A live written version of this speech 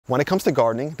When it comes to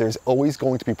gardening, there's always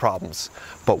going to be problems,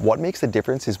 but what makes the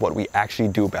difference is what we actually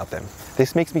do about them.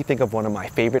 This makes me think of one of my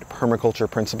favorite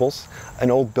permaculture principles,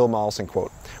 an old Bill Mollison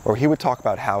quote, where he would talk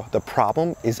about how the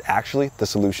problem is actually the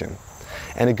solution.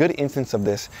 And a good instance of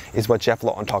this is what Jeff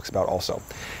Lawton talks about also.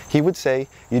 He would say,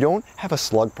 you don't have a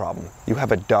slug problem, you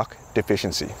have a duck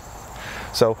deficiency.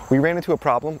 So we ran into a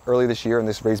problem early this year in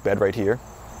this raised bed right here.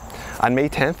 On May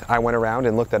 10th, I went around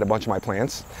and looked at a bunch of my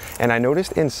plants, and I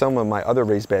noticed in some of my other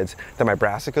raised beds that my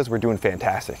brassicas were doing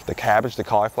fantastic. The cabbage, the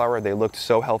cauliflower, they looked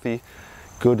so healthy,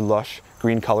 good lush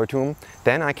green color to them.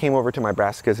 Then I came over to my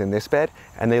brassicas in this bed,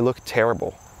 and they looked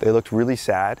terrible. They looked really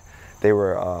sad. They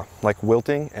were like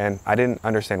wilting, and I didn't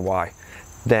understand why.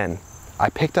 Then I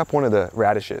picked up one of the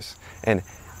radishes, and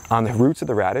on the roots of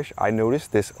the radish, I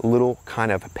noticed this little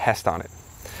kind of pest on it.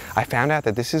 I found out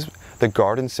that this is the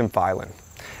garden symphylan.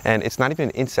 And it's not even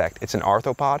an insect, it's an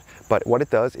arthropod, but what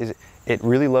it does is it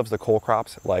really loves the cole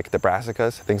crops like the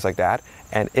brassicas, things like that,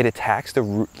 and it attacks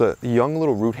the young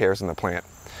little root hairs in the plant.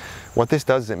 What this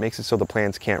does is it makes it so the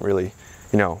plants can't really,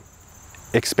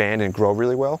 expand and grow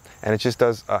really well, and it just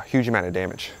does a huge amount of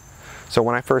damage. So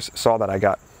when I first saw that, I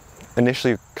got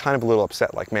initially kind of a little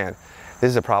upset, like, man, this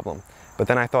is a problem. But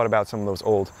then I thought about some of those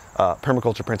old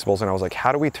permaculture principles, and I was like,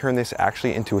 how do we turn this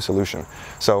actually into a solution?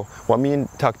 So what me and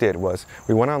Tuck did was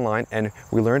we went online and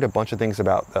we learned a bunch of things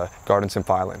about the garden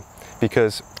symphylan,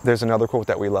 because there's another quote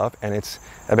that we love, and it's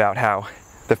about how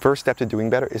the first step to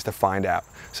doing better is to find out.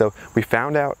 So we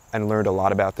found out and learned a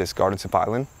lot about this garden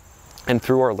symphylan, and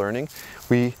through our learning,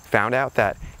 we found out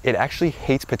that it actually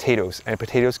hates potatoes, and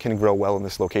potatoes can grow well in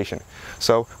this location.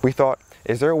 So we thought,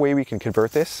 is there a way we can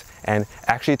convert this and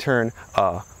actually turn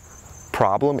a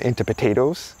problem into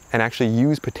potatoes and actually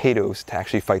use potatoes to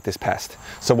actually fight this pest?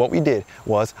 So what we did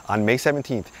was on May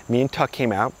 17th, me and Tuck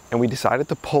came out and we decided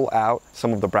to pull out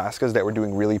some of the brassicas that were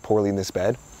doing really poorly in this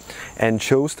bed and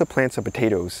chose to plant some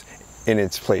potatoes in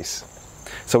its place.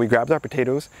 So we grabbed our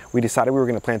potatoes, we decided we were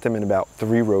going to plant them in about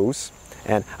 3 rows,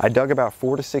 and I dug about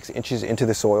 4 to 6 inches into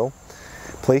the soil,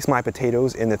 placed my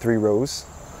potatoes in the 3 rows,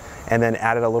 and then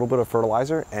added a little bit of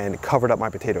fertilizer and covered up my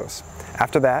potatoes.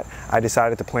 After that, I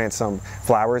decided to plant some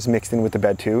flowers mixed in with the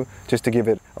bed too, just to give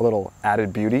it a little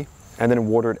added beauty, and then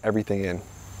watered everything in.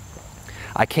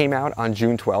 I came out on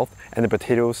June 12th and the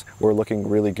potatoes were looking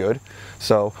really good.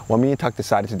 So what me and Tuck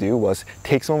decided to do was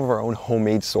take some of our own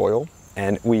homemade soil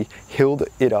and we hilled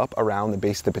it up around the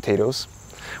base of the potatoes.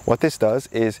 What this does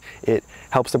is it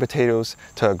helps the potatoes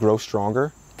to grow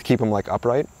stronger, to keep them like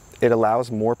upright. It allows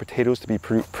more potatoes to be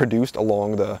produced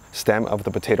along the stem of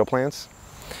the potato plants.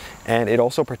 And it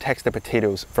also protects the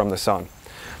potatoes from the sun.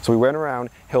 So we went around,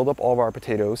 hilled up all of our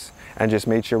potatoes, and just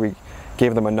made sure we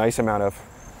gave them a nice amount of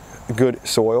good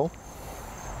soil.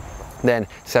 Then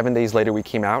 7 days later we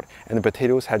came out and the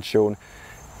potatoes had shown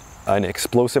an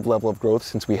explosive level of growth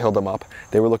since we hilled them up.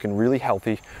 They were looking really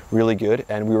healthy, really good,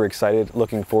 and we were excited,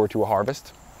 looking forward to a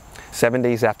harvest. 7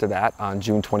 days after that, on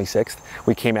June 26th,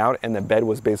 we came out and the bed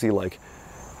was basically like,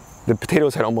 the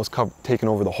potatoes had almost taken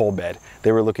over the whole bed.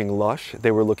 They were looking lush,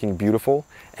 they were looking beautiful,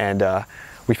 and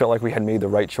we felt like we had made the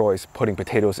right choice putting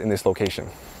potatoes in this location.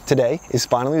 Today is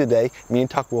finally the day me and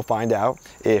Tuck will find out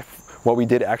if what we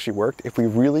did actually worked, if we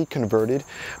really converted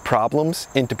problems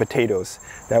into potatoes.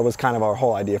 That was kind of our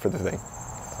whole idea for the thing.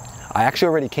 I actually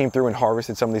already came through and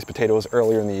harvested some of these potatoes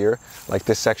earlier in the year, like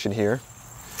this section here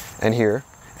and here.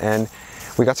 And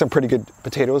we got some pretty good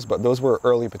potatoes, but those were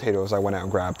early potatoes I went out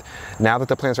and grabbed. Now that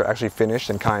the plants are actually finished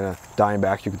and kind of dying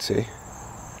back, you can see,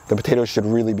 the potatoes should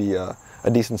really be a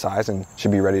decent size and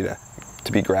should be ready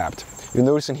to be grabbed. You'll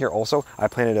notice in here also, I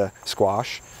planted a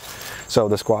squash. So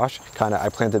the squash, I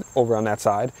planted over on that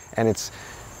side, and it's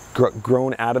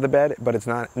grown out of the bed, but it's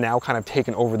not now kind of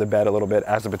taken over the bed a little bit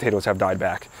as the potatoes have died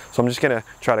back. So I'm just gonna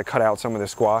try to cut out some of the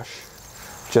squash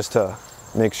just to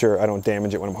make sure I don't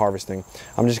damage it when I'm harvesting.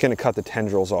 I'm just gonna cut the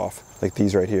tendrils off, like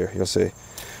these right here, you'll see.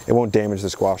 It won't damage the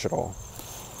squash at all.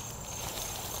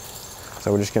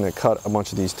 So we're just gonna cut a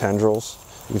bunch of these tendrils.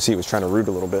 You can see it was trying to root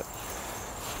a little bit.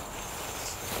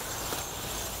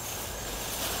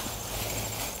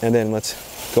 And then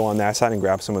let's go on that side and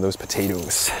grab some of those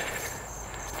potatoes.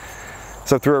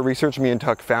 So through our research, me and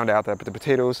Tuck found out that the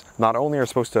potatoes not only are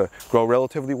supposed to grow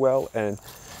relatively well and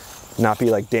not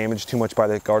be like damaged too much by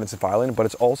the garden symphylan, but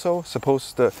it's also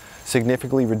supposed to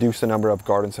significantly reduce the number of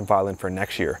garden symphylan for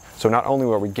next year. So not only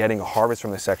are we getting a harvest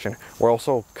from this section, we're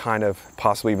also kind of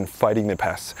possibly even fighting the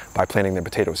pests by planting the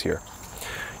potatoes here.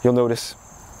 You'll notice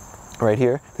right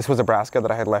here, this was a brassica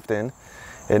that I had left in.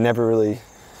 It never really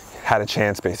had a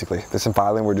chance basically. The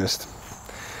symphylan were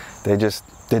they just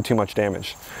did too much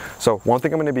damage. So one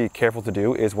thing I'm going to be careful to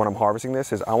do is when I'm harvesting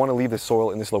this is I want to leave the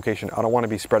soil in this location. I don't want to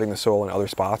be spreading the soil in other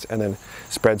spots and then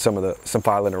spread some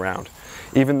phyllin around.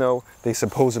 Even though they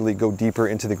supposedly go deeper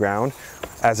into the ground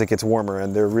as it gets warmer,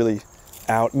 and they're really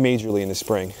out majorly in the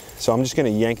spring. So I'm just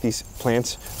going to yank these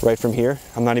plants right from here.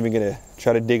 I'm not even going to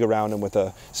try to dig around them with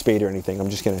a spade or anything. I'm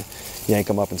just going to yank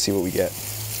them up and see what we get.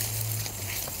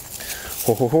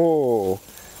 Ho ho ho!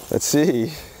 Let's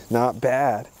see. Not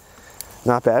bad.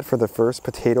 Not bad for the first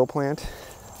potato plant.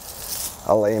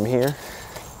 I'll lay him here.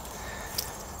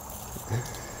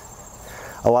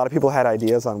 A lot of people had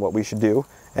ideas on what we should do,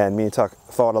 and me and Tuck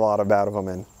thought a lot about them,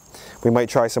 and we might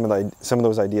try some of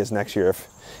those ideas next year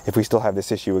if we still have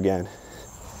this issue again.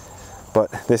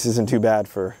 But this isn't too bad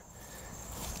for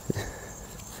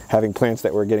having plants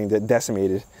that were getting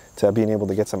decimated to being able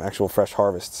to get some actual fresh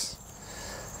harvests.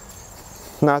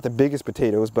 Not the biggest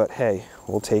potatoes, but hey,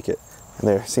 we'll take it. And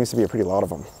there seems to be a pretty lot of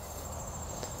them.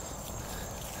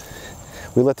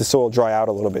 We let the soil dry out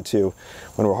a little bit too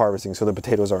when we're harvesting, so the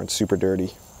potatoes aren't super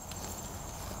dirty.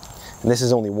 And this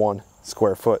is only 1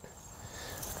 square foot.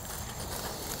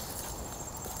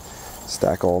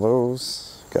 Stack all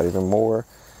those. Got even more.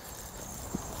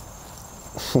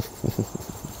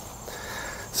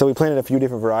 So we planted a few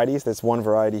different varieties. There's one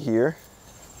variety here,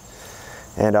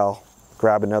 and I'll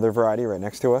grab another variety right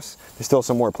next to us. There's still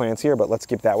some more plants here, but let's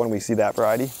skip that one. We see that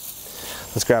variety.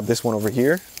 Let's grab this one over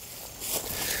here.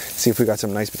 See if we got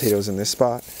some nice potatoes in this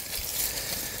spot.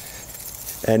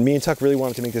 And me and Tuck really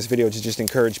wanted to make this video to just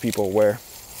encourage people where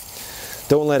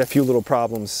don't let a few little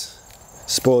problems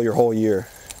spoil your whole year.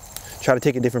 Try to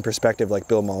take a different perspective, like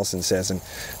Bill Mollison says, and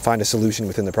find a solution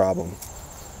within the problem.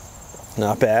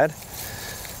 Not bad.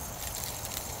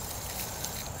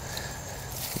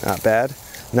 Not bad.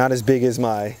 Not as big as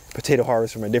my potato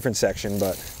harvest from a different section,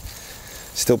 but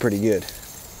still pretty good.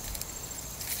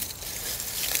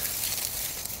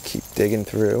 Keep digging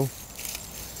through.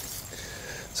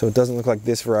 So it doesn't look like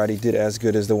this variety did as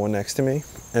good as the one next to me.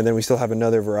 And then we still have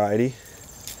another variety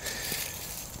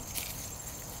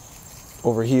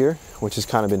over here, which has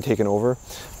kind of been taken over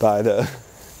by the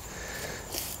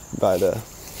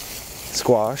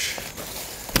squash.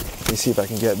 Let me see if I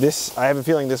can get this. I have a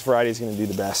feeling this variety is going to do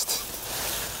the best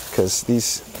because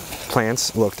these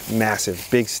plants looked massive,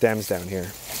 big stems down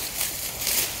here.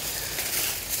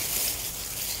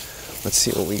 Let's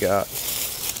see what we got.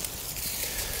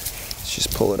 Let's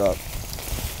just pull it up.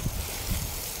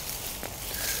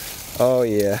 Oh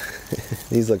yeah,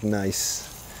 these look nice.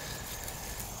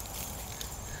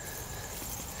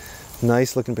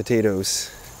 Nice looking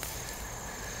potatoes.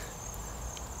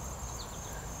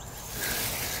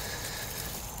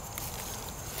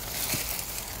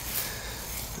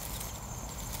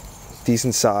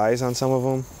 Decent size on some of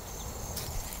them.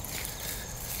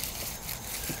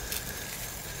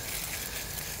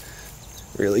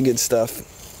 Really good stuff.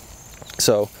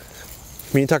 So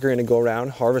me and Tuck are going to go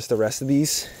around, harvest the rest of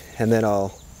these, and then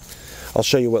I'll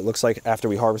show you what it looks like after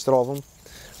we harvested all of them.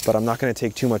 But I'm not going to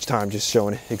take too much time just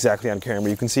showing exactly on camera.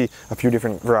 You can see a few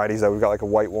different varieties. We've got like a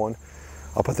white one.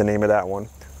 I'll put the name of that one.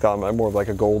 Got more of like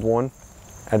a gold one,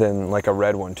 and then like a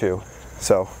red one too.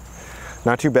 So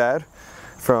not too bad.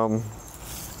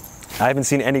 I haven't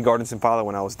seen any garden symphala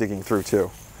when I was digging through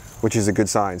too, which is a good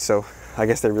sign. So I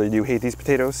guess they really do hate these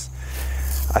potatoes.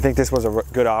 I think this was a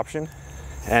good option.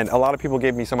 And a lot of people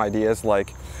gave me some ideas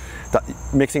like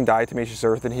mixing diatomaceous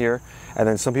earth in here, and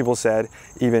then some people said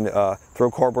even throw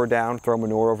cardboard down, throw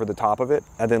manure over the top of it,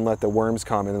 and then let the worms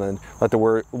come and then let the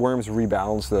worms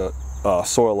rebalance the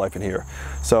soil life in here.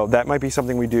 So that might be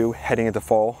something we do heading into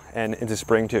fall and into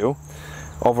spring too.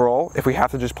 Overall, if we have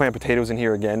to just plant potatoes in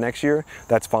here again next year,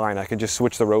 that's fine. I could just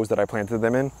switch the rows that I planted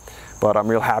them in, but I'm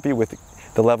real happy with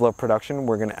the level of production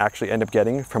we're going to actually end up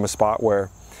getting from a spot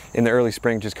where in the early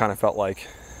spring just kind of felt like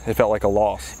a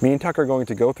loss. Me and Tuck are going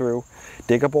to go through,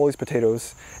 dig up all these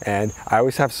potatoes, and I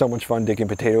always have so much fun digging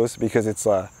potatoes because it's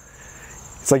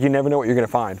like you never know what you're going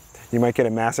to find. You might get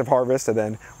a massive harvest, and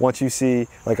then once you see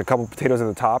like a couple potatoes at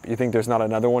the top, you think there's not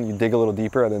another one, you dig a little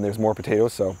deeper, and then there's more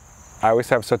potatoes. So I always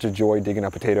have such a joy digging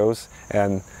up potatoes,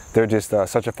 and they're just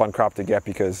such a fun crop to get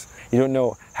because you don't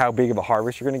know how big of a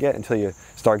harvest you're going to get until you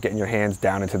start getting your hands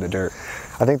down into the dirt.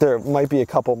 I think there might be a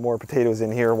couple more potatoes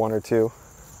in here, 1 or 2.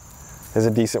 There's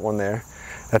a decent one there.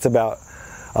 That's about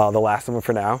the last of them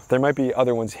for now. There might be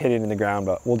other ones hidden in the ground,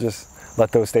 but we'll just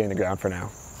let those stay in the ground for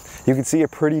now. You can see a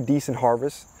pretty decent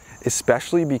harvest,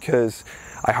 especially because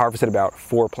I harvested about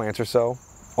 4 plants or so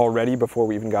already before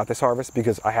we even got this harvest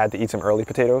because I had to eat some early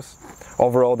potatoes.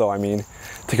 Overall though, I mean,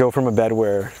 to go from a bed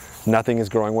where nothing is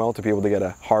growing well to be able to get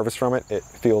a harvest from it, it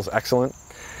feels excellent.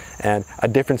 And a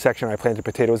different section I planted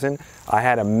potatoes in, I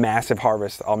had a massive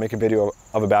harvest. I'll make a video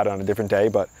about it on a different day,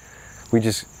 but we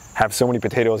just have so many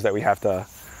potatoes that we have to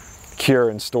cure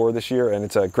and store this year, and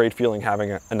it's a great feeling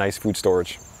having a nice food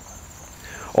storage.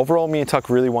 Overall, me and Tuck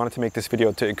really wanted to make this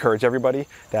video to encourage everybody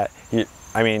that,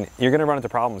 you're gonna run into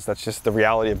problems. That's just the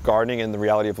reality of gardening and the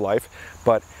reality of life.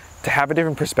 But to have a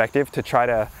different perspective, to try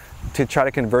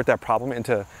to convert that problem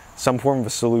into some form of a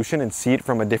solution and see it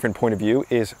from a different point of view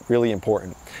is really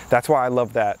important. That's why I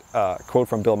love that quote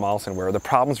from Bill Mollison, where the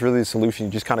problem's really the solution.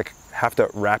 You just kind of have to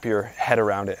wrap your head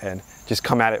around it and just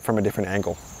come at it from a different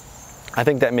angle. I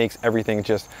think that makes everything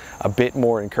just a bit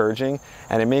more encouraging,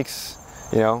 and it makes,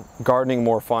 gardening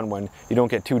more fun when you don't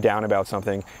get too down about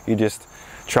something. You just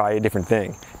try a different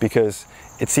thing, because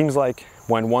it seems like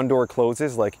when one door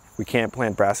closes, like we can't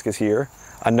plant brassicas here,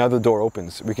 another door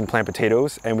opens. We can plant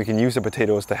potatoes, and we can use the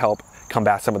potatoes to help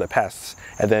combat some of the pests.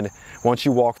 And then once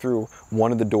you walk through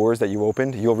one of the doors that you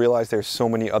opened, you'll realize there's so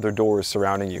many other doors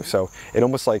surrounding you. So it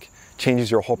almost like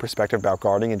changes your whole perspective about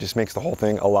gardening and just makes the whole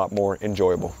thing a lot more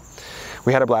enjoyable.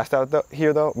 We had a blast out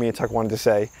here though. Me and Tuck wanted to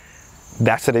say,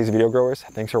 that's today's video, growers.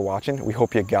 Thanks for watching. We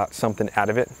hope you got something out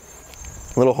of it.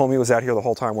 Little homie was out here the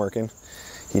whole time working.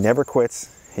 He never quits.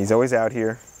 He's always out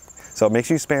here. So make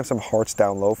sure you spam some hearts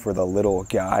down low for the little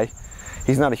guy.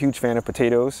 He's not a huge fan of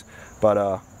potatoes, but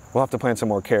we'll have to plant some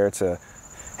more carrots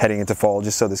heading into fall,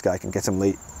 just so this guy can get some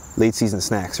late season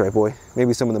snacks, right boy?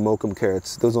 Maybe some of the Mokum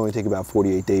carrots. Those only take about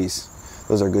 48 days.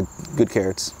 Those are good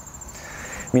carrots.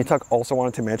 Me and Tuck also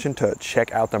wanted to mention to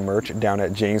check out the merch down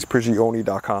at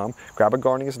jamesprigioni.com. Grab a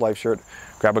Gardening is Life shirt,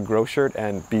 grab a Grow shirt,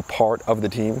 and be part of the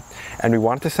team. And we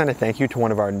wanted to send a thank you to one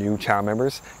of our new channel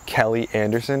members, Kelly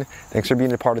Anderson. Thanks for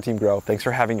being a part of Team Grow. Thanks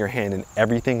for having your hand in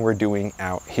everything we're doing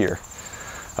out here.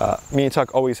 Me and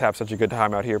Tuck always have such a good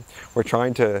time out here. We're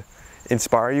trying to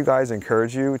inspire you guys,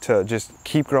 encourage you to just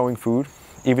keep growing food,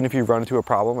 even if you run into a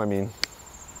problem.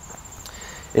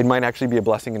 It might actually be a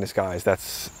blessing in disguise.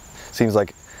 Seems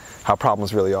like how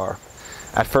problems really are.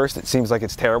 At first it seems like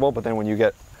it's terrible, but then when you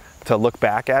get to look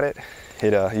back at it,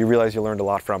 you realize you learned a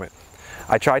lot from it.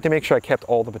 I tried to make sure I kept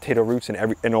all the potato roots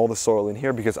and all the soil in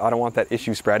here, because I don't want that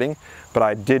issue spreading, but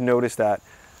I did notice that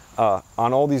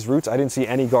on all these roots I didn't see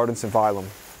any garden synphylum.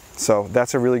 So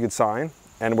that's a really good sign,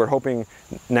 and we're hoping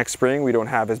next spring we don't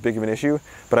have as big of an issue,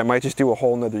 but I might just do a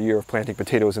whole nother year of planting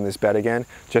potatoes in this bed again,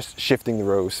 just shifting the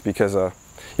rows, because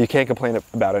you can't complain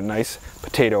about a nice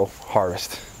potato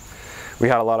harvest. We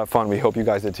had a lot of fun. We hope you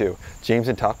guys did too. James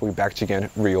and Tuck will be back to you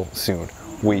again real soon.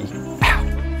 We